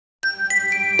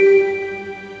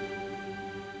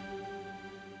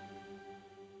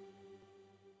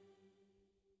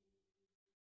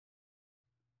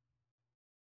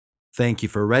Thank you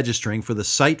for registering for the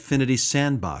Sitefinity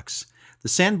Sandbox. The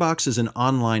Sandbox is an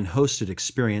online hosted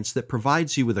experience that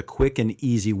provides you with a quick and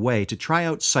easy way to try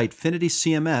out Sitefinity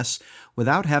CMS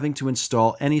without having to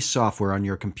install any software on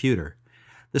your computer.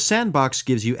 The Sandbox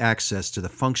gives you access to the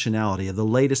functionality of the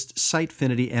latest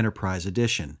Sitefinity Enterprise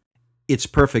Edition. It's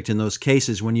perfect in those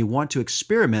cases when you want to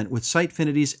experiment with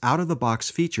Sitefinity's out-of-the-box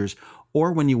features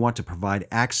or when you want to provide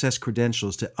access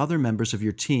credentials to other members of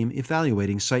your team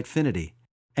evaluating Sitefinity.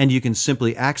 And you can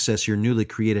simply access your newly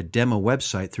created demo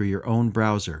website through your own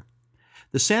browser.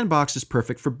 The Sandbox is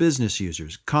perfect for business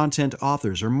users, content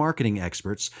authors, or marketing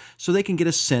experts so they can get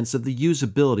a sense of the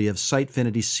usability of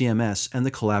Sitefinity CMS and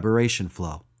the collaboration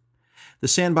flow. The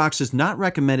Sandbox is not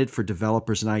recommended for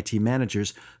developers and IT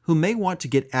managers who may want to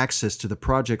get access to the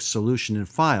project's solution and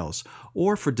files,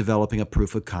 or for developing a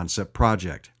proof-of-concept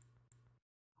project.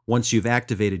 Once you've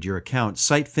activated your account,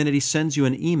 Sitefinity sends you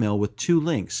an email with 2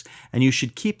 links, and you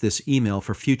should keep this email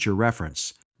for future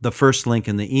reference. The first link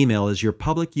in the email is your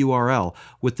public URL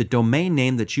with the domain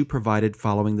name that you provided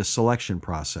following the selection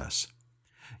process.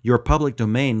 Your public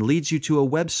domain leads you to a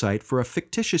website for a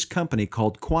fictitious company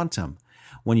called Quantum.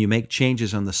 When you make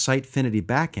changes on the Sitefinity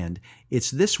backend,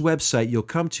 it's this website you'll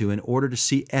come to in order to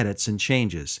see edits and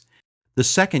changes. The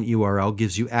second URL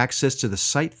gives you access to the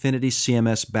Sitefinity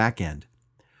CMS backend.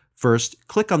 First,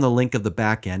 click on the link of the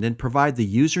backend and provide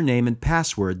the username and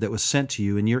password that was sent to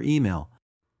you in your email.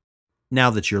 Now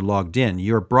that you're logged in,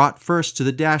 you're brought first to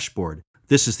the dashboard.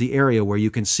 This is the area where you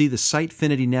can see the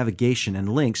Sitefinity navigation and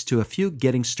links to a few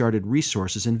getting started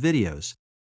resources and videos.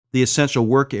 The essential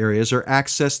work areas are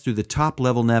accessed through the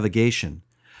top-level navigation.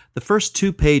 The first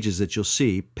 2 pages that you'll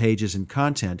see, Pages and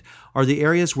Content, are the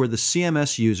areas where the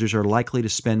CMS users are likely to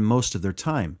spend most of their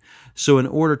time. So in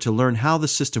order to learn how the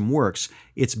system works,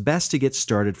 it's best to get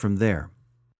started from there.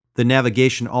 The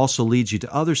navigation also leads you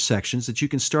to other sections that you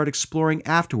can start exploring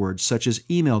afterwards, such as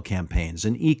email campaigns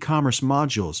and e-commerce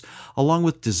modules, along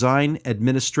with design,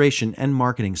 administration, and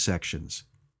marketing sections.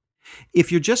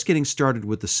 If you're just getting started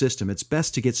with the system, it's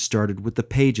best to get started with the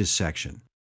Pages section.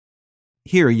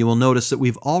 Here you will notice that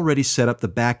we've already set up the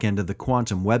back end of the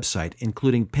Quantum website,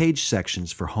 including page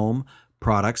sections for Home,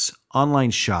 Products,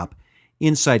 Online Shop,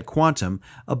 Inside Quantum,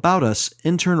 About Us,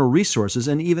 Internal Resources,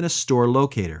 and even a store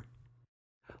locator.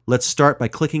 Let's start by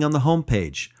clicking on the Home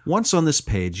page. Once on this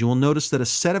page, you will notice that a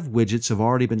set of widgets have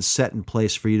already been set in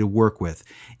place for you to work with,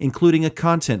 including a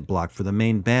content block for the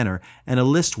main banner and a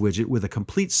list widget with a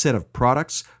complete set of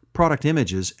products, product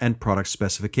images, and product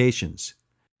specifications.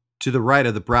 To the right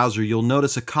of the browser, you'll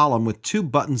notice a column with 2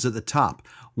 buttons at the top,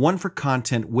 one for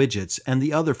content widgets and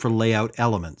the other for layout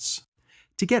elements.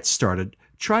 To get started,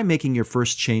 try making your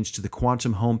first change to the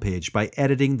Quantum homepage by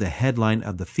editing the headline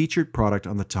of the featured product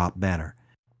on the top banner.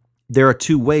 There are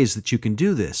 2 ways that you can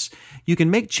do this. You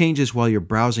can make changes while you're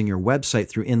browsing your website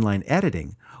through inline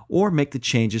editing, or make the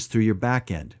changes through your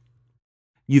backend.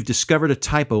 You've discovered a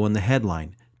typo in the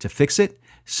headline. To fix it,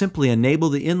 simply enable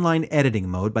the inline editing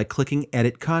mode by clicking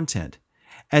Edit Content.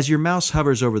 As your mouse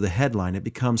hovers over the headline, it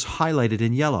becomes highlighted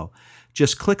in yellow.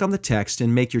 Just click on the text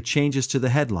and make your changes to the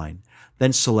headline.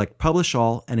 Then select Publish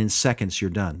All, and in seconds you're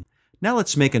done. Now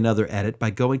let's make another edit by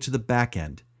going to the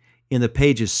backend. In the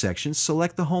Pages section,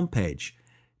 select the Home page.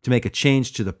 To make a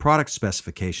change to the product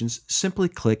specifications, simply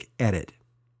click Edit.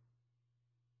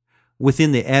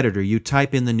 Within the editor, you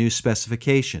type in the new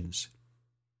specifications.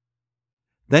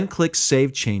 Then click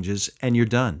Save Changes, and you're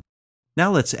done.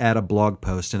 Now let's add a blog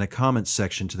post and a comment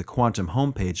section to the Quantum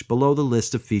homepage below the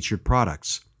list of featured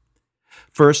products.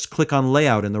 First, click on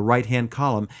Layout in the right-hand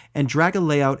column and drag a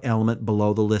layout element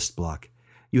below the list block.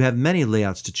 You have many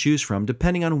layouts to choose from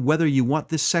depending on whether you want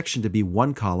this section to be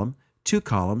 1 column, 2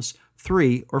 columns,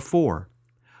 3, or 4.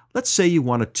 Let's say you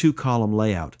want a 2-column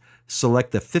layout.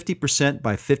 Select the 50%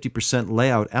 by 50%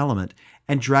 layout element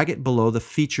and drag it below the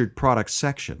Featured Products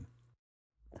section.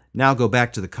 Now go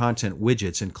back to the Content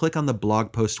widgets and click on the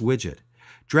Blog Post widget.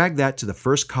 Drag that to the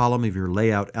first column of your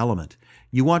layout element.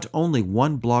 You want only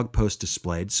 1 blog post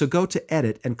displayed, so go to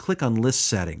Edit and click on List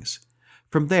Settings.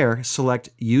 From there, select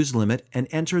Use Limit and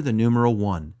enter the numeral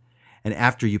 1. And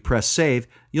after you press Save,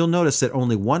 you'll notice that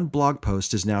only 1 blog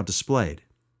post is now displayed.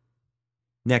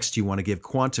 Next, you want to give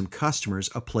Quantum customers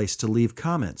a place to leave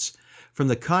comments. From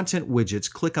the Content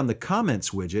widgets, click on the Comments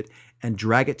widget and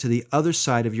drag it to the other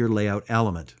side of your layout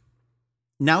element.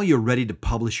 Now you're ready to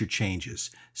publish your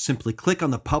changes. Simply click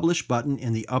on the Publish button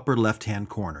in the upper left-hand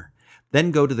corner.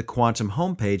 Then go to the Quantum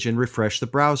homepage and refresh the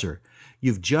browser.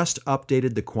 You've just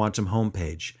updated the Quantum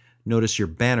homepage. Notice your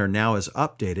banner now is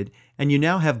updated, and you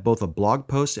now have both a blog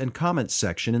post and comments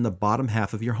section in the bottom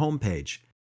half of your homepage.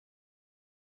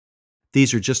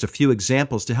 These are just a few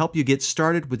examples to help you get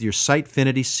started with your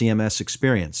Sitefinity CMS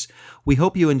experience. We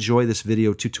hope you enjoy this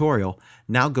video tutorial.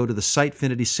 Now go to the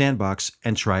Sitefinity Sandbox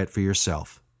and try it for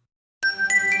yourself.